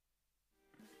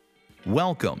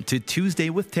Welcome to Tuesday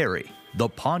with Terry, the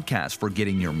podcast for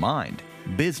getting your mind,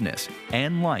 business,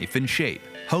 and life in shape.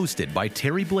 Hosted by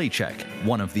Terry Blachek,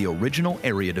 one of the original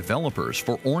area developers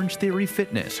for Orange Theory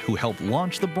Fitness who helped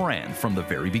launch the brand from the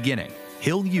very beginning.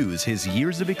 He'll use his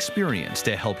years of experience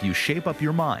to help you shape up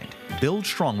your mind, build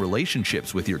strong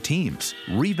relationships with your teams,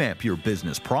 revamp your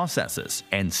business processes,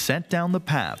 and set down the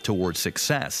path towards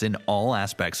success in all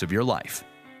aspects of your life.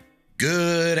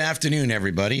 Good afternoon,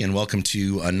 everybody, and welcome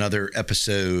to another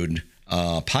episode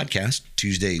podcast,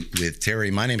 Tuesday with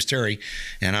Terry. My name's Terry,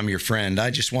 and I'm your friend.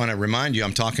 I just want to remind you,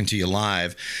 I'm talking to you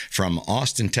live from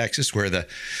Austin, Texas, where the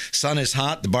sun is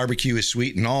hot, the barbecue is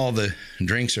sweet, and all the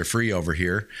drinks are free over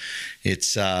here.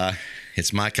 It's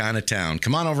my kind of town.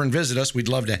 Come on over and visit us. We'd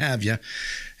love to have you,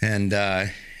 and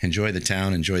enjoy the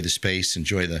town, enjoy the space,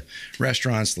 enjoy the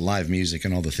restaurants, the live music,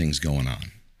 and all the things going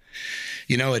on.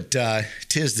 You know,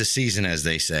 tis the season, as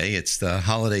they say. It's the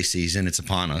holiday season. It's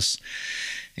upon us.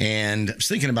 And I was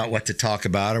thinking about what to talk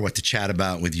about or what to chat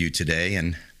about with you today.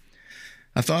 And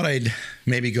I thought I'd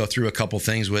maybe go through a couple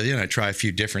things with you. And I try a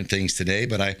few different things today.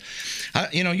 But I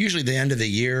usually the end of the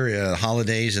year,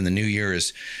 holidays and the new year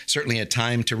is certainly a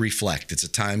time to reflect. It's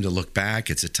a time to look back.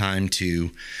 It's a time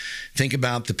to think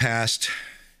about the past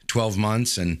 12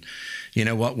 months and, you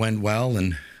know, what went well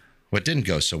and what didn't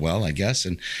go so well, I guess,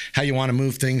 and how you want to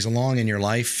move things along in your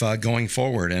life going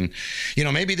forward. And, you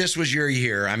know, maybe this was your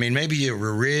year. I mean, maybe you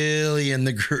were really in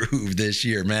the groove this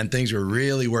year, man. Things were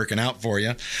really working out for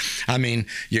you. I mean,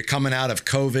 you're coming out of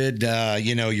COVID,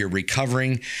 you're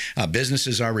recovering.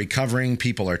 Businesses are recovering.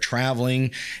 People are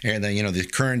traveling. And, the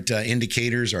current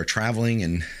indicators are traveling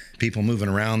and people moving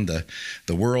around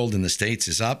the world and the States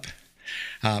is up.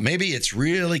 Maybe it's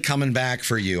really coming back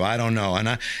for you. I don't know. And,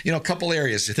 a couple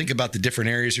areas to think about the different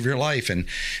areas of your life. And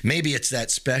maybe it's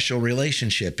that special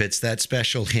relationship. It's that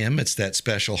special him. It's that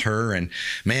special her. And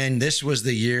man, this was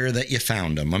the year that you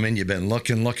found them. I mean, you've been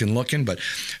looking, but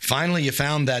finally you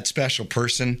found that special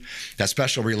person, that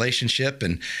special relationship.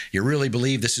 And you really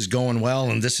believe this is going well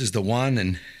and this is the one.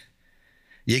 And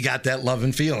you got that love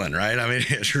and feeling, right? I mean,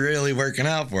 it's really working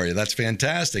out for you. That's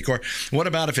fantastic. Or what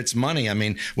about if it's money? I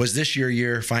mean, was this your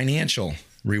year financial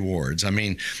rewards? I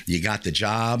mean, you got the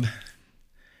job,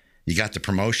 you got the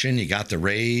promotion, you got the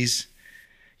raise.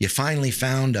 You finally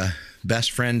found a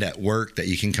best friend at work that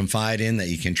you can confide in, that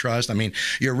you can trust. I mean,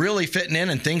 you're really fitting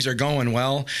in and things are going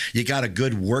well. You got a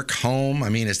good work home. I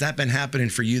mean, has that been happening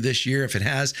for you this year? If it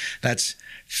has, that's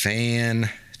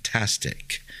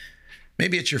fantastic.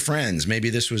 Maybe it's your friends.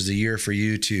 Maybe this was the year for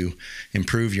you to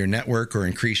improve your network or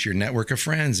increase your network of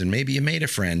friends. And maybe you made a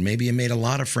friend. Maybe you made a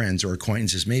lot of friends or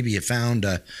acquaintances. Maybe you found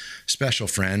a special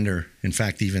friend or, in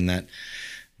fact, even that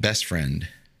best friend.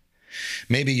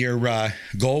 Maybe your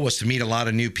goal was to meet a lot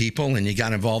of new people and you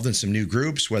got involved in some new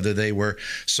groups, whether they were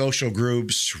social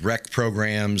groups, rec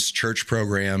programs, church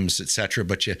programs, etc.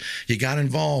 But you got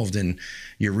involved and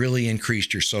you really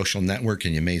increased your social network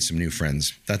and you made some new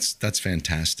friends. That's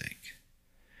fantastic.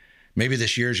 Maybe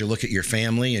this year, as you look at your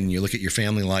family and you look at your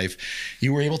family life,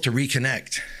 you were able to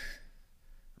reconnect.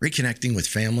 Reconnecting with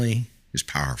family is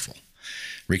powerful.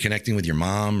 Reconnecting with your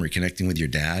mom, reconnecting with your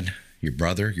dad, your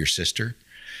brother, your sister,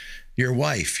 your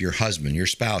wife, your husband, your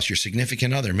spouse, your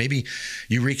significant other. Maybe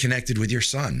you reconnected with your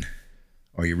son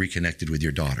or you reconnected with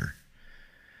your daughter.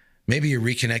 Maybe you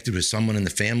reconnected with someone in the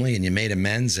family and you made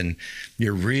amends and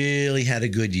you really had a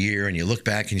good year and you look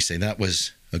back and you say, that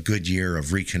was a good year of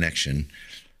reconnection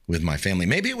with my family.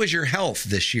 Maybe it was your health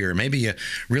this year. Maybe you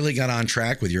really got on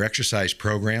track with your exercise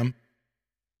program.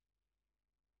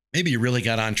 Maybe you really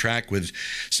got on track with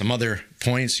some other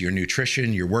points, your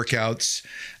nutrition, your workouts.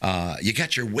 You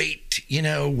got your weight,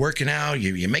 working out.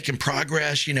 You're making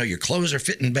progress. Your clothes are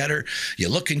fitting better. You're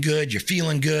looking good. You're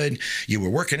feeling good. You were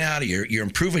working out. You're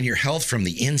improving your health from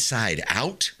the inside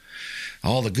out.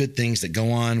 All the good things that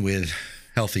go on with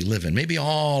healthy living. Maybe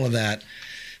all of that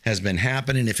has been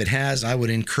happening. If it has, I would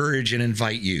encourage and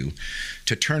invite you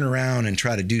to turn around and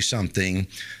try to do something,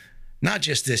 not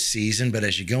just this season, but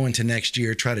as you go into next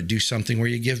year, try to do something where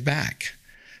you give back.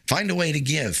 Find a way to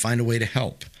give, find a way to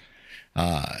help.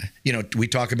 We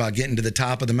talk about getting to the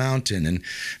top of the mountain, and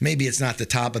maybe it's not the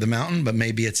top of the mountain, but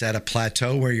maybe it's at a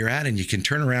plateau where you're at, and you can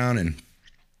turn around and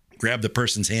grab the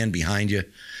person's hand behind you,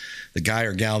 the guy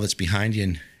or gal that's behind you,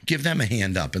 and give them a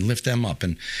hand up and lift them up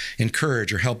and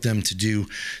encourage or help them to do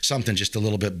something just a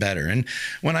little bit better. And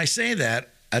when I say that,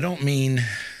 I don't mean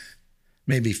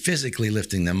maybe physically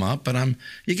lifting them up, but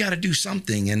you got to do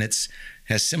something. And it's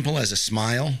as simple as a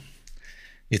smile.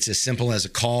 It's as simple as a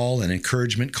call, an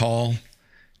encouragement call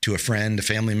to a friend, a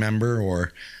family member,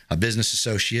 or a business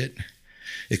associate.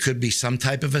 It could be some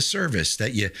type of a service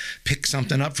that you pick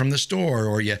something up from the store,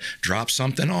 or you drop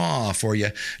something off, or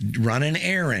you run an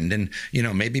errand and,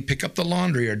 maybe pick up the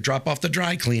laundry or drop off the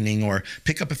dry cleaning or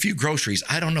pick up a few groceries.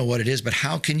 I don't know what it is, but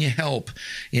how can you help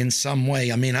in some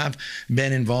way? I mean, I've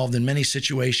been involved in many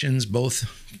situations, both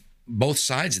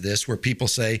sides of this, where people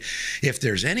say, if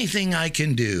there's anything I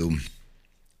can do,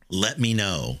 let me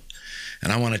know.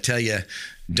 And I want to tell you,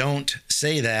 don't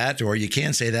say that, or you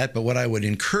can say that, but what I would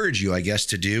encourage you, I guess,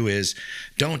 to do is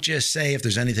don't just say, if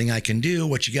there's anything I can do.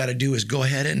 What you got to do is go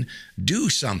ahead and do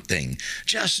something.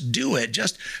 Just do it.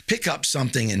 Just pick up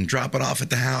something and drop it off at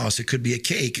the house. It could be a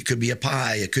cake. It could be a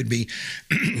pie. It could be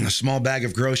a small bag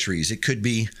of groceries. It could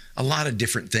be a lot of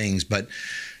different things, but,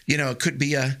 it could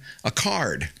be a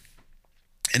card.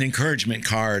 An encouragement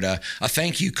card, a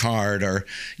thank you card, or,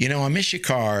 a miss you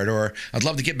card, or I'd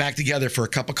love to get back together for a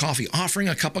cup of coffee. Offering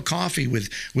a cup of coffee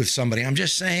with somebody. I'm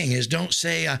just saying is, don't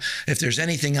say, if there's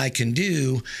anything I can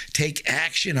do. Take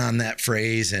action on that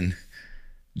phrase and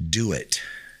do it.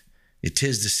 It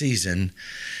is the season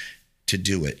to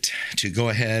do it, to go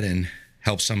ahead and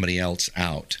help somebody else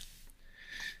out.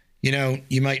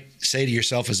 You might say to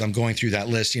yourself, as I'm going through that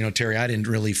list, Terry, I didn't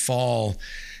really fall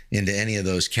into any of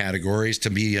those categories. To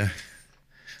be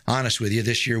honest with you,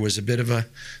 this year was a bit of a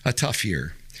tough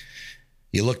year.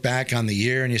 You look back on the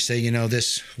year and you say,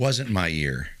 this wasn't my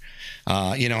year.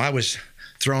 I was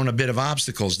thrown a bit of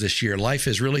obstacles this year. Life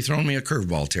has really thrown me a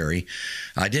curveball, Terry.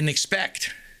 I didn't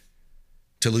expect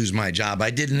to lose my job.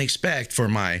 I didn't expect for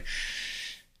my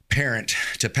parent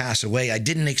to pass away. I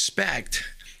didn't expect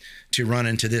to run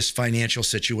into this financial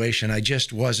situation. I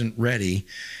just wasn't ready,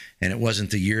 and it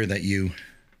wasn't the year that you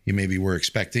maybe were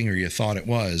expecting, or you thought it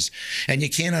was. And you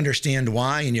can't understand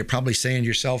why, and you're probably saying to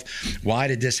yourself, why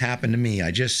did this happen to me?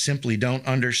 I just simply don't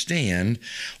understand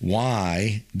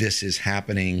why this is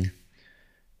happening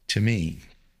to me.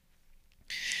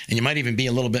 And you might even be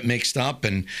a little bit mixed up,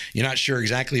 and you're not sure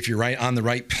exactly if you're on the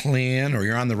right plan or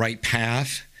you're on the right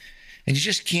path. And you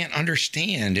just can't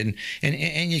understand. And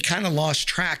you kind of lost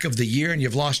track of the year, and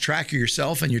you've lost track of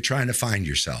yourself, and you're trying to find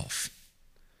yourself.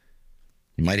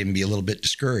 You might even be a little bit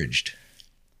discouraged.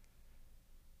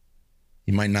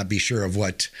 You might not be sure of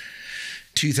what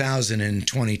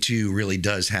 2022 really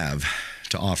does have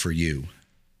to offer you.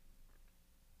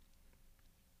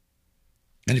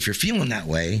 And if you're feeling that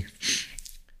way,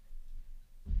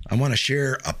 I want to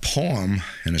share a poem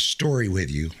and a story with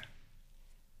you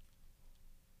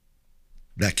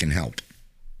that can help.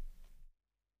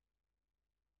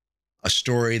 A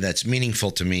story that's meaningful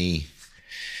to me,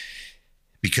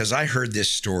 because I heard this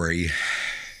story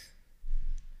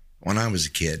when I was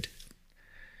a kid,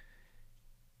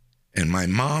 and my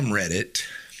mom read it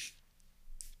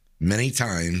many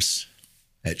times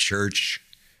at church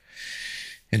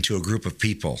and to a group of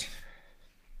people.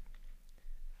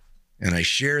 And I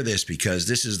share this because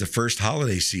this is the first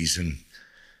holiday season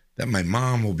that my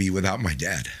mom will be without my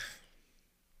dad.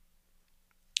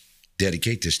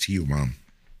 Dedicate this to you, Mom.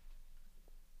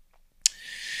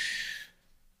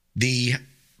 The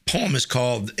poem is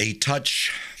called A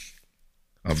Touch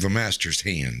of the Master's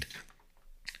Hand.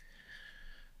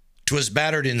 'Twas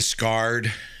battered and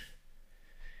scarred,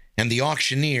 and the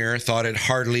auctioneer thought it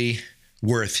hardly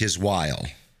worth his while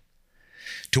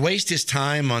to waste his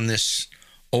time on this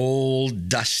old,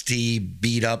 dusty,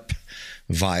 beat-up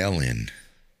violin.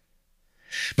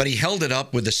 But he held it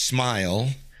up with a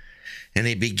smile, and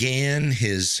he began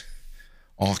his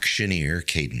auctioneer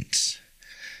cadence.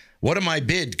 "What am I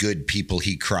bid, good people?"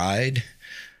 he cried.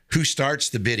 "Who starts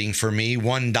the bidding for me?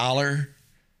 $1?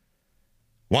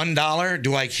 $1?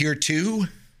 Do I hear $2?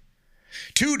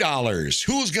 $2.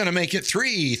 Who's going to make it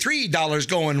 $3? $3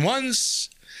 going once,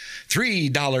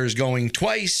 $3 going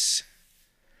twice,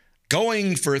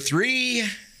 going for $3.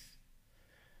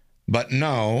 But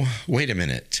no, wait a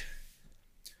minute.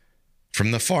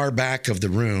 From the far back of the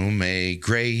room, a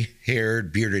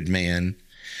gray-haired, bearded man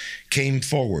came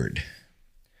forward.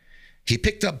 He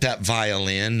picked up that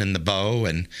violin and the bow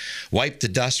and wiped the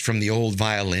dust from the old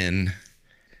violin,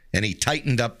 and he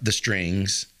tightened up the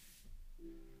strings,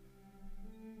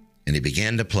 and he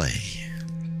began to play.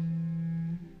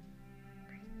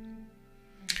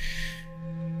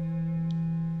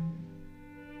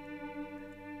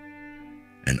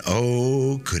 And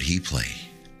oh, could he play.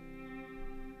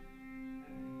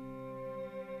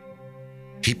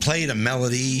 He played a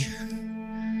melody.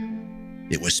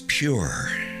 It was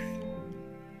pure.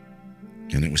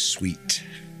 And it was sweet.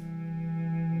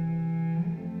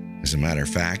 As a matter of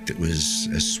fact, it was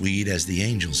as sweet as the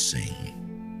angels sing.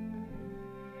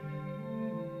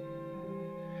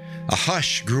 A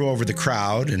hush grew over the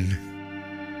crowd, and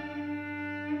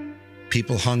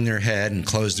People hung their head and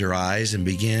closed their eyes and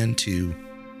began to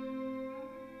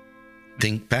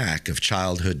think back of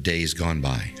childhood days gone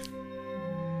by.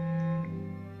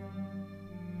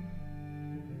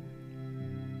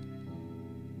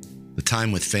 The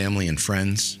time with family and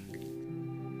friends.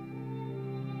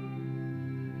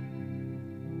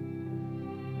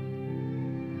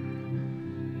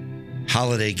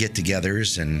 Holiday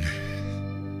get-togethers and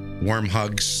warm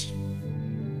hugs,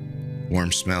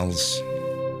 warm smells,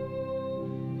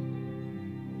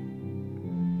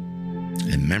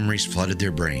 and memories flooded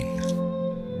their brain.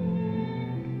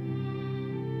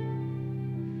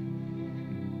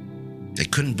 They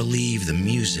couldn't believe the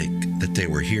music that they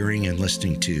were hearing and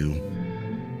listening to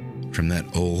from that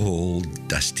old,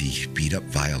 dusty, beat-up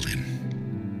violin.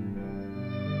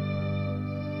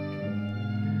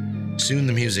 Soon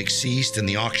the music ceased, and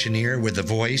the auctioneer, with a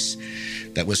voice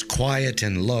that was quiet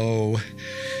and low,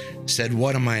 said,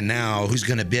 "What am I now? Who's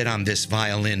going to bid on this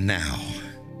violin now?"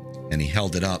 And he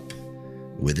held it up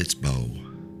with its bow.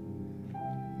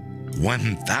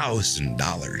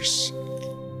 $1,000.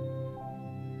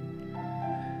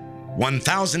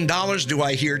 $1,000, do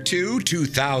I hear two?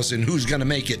 $2,000, who's going to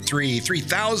make it three?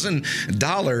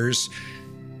 $3,000.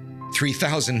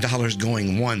 $3,000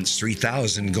 going once,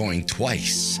 $3,000 going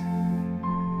twice.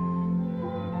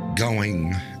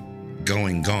 Going,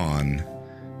 gone,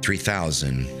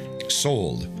 3,000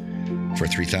 sold for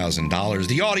 $3,000.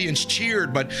 The audience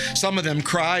cheered, but some of them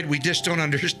cried, "We just don't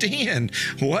understand.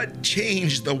 What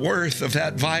changed the worth of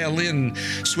that violin?"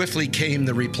 Swiftly came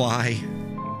the reply.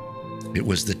 It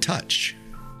was the touch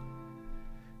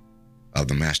of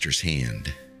the master's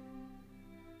hand.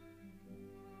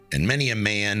 And many a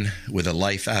man with a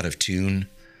life out of tune,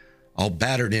 all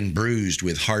battered and bruised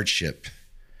with hardship,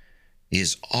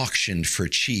 is auctioned for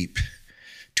cheap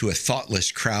to a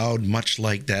thoughtless crowd, much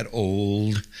like that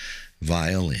old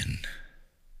violin.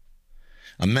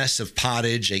 A mess of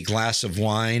pottage, a glass of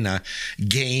wine, a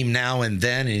game now and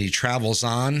then, and he travels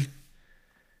on,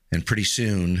 and pretty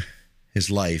soon his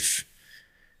life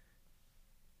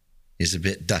is a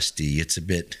bit dusty, it's a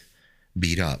bit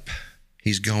beat up.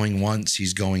 He's going once,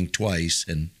 he's going twice,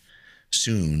 and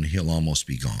soon he'll almost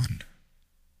be gone.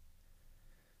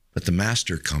 But the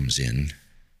master comes in,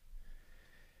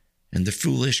 and the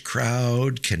foolish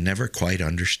crowd can never quite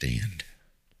understand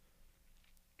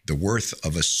the worth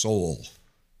of a soul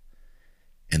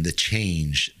and the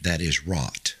change that is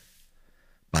wrought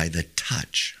by the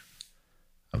touch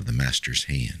of the master's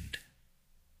hand.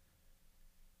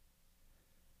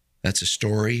 That's a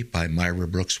story by Myra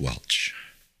Brooks Welch.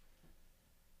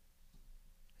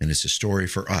 And it's a story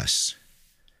for us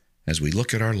as we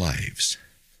look at our lives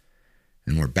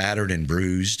and we're battered and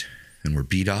bruised and we're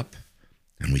beat up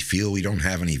and we feel we don't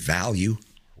have any value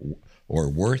or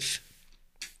worth.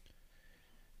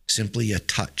 Simply a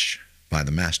touch by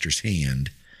the master's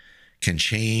hand can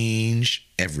change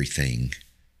everything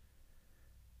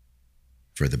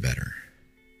for the better.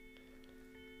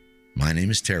 My name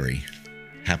is Terry.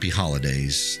 Happy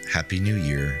holidays. Happy New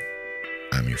Year.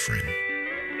 I'm your friend.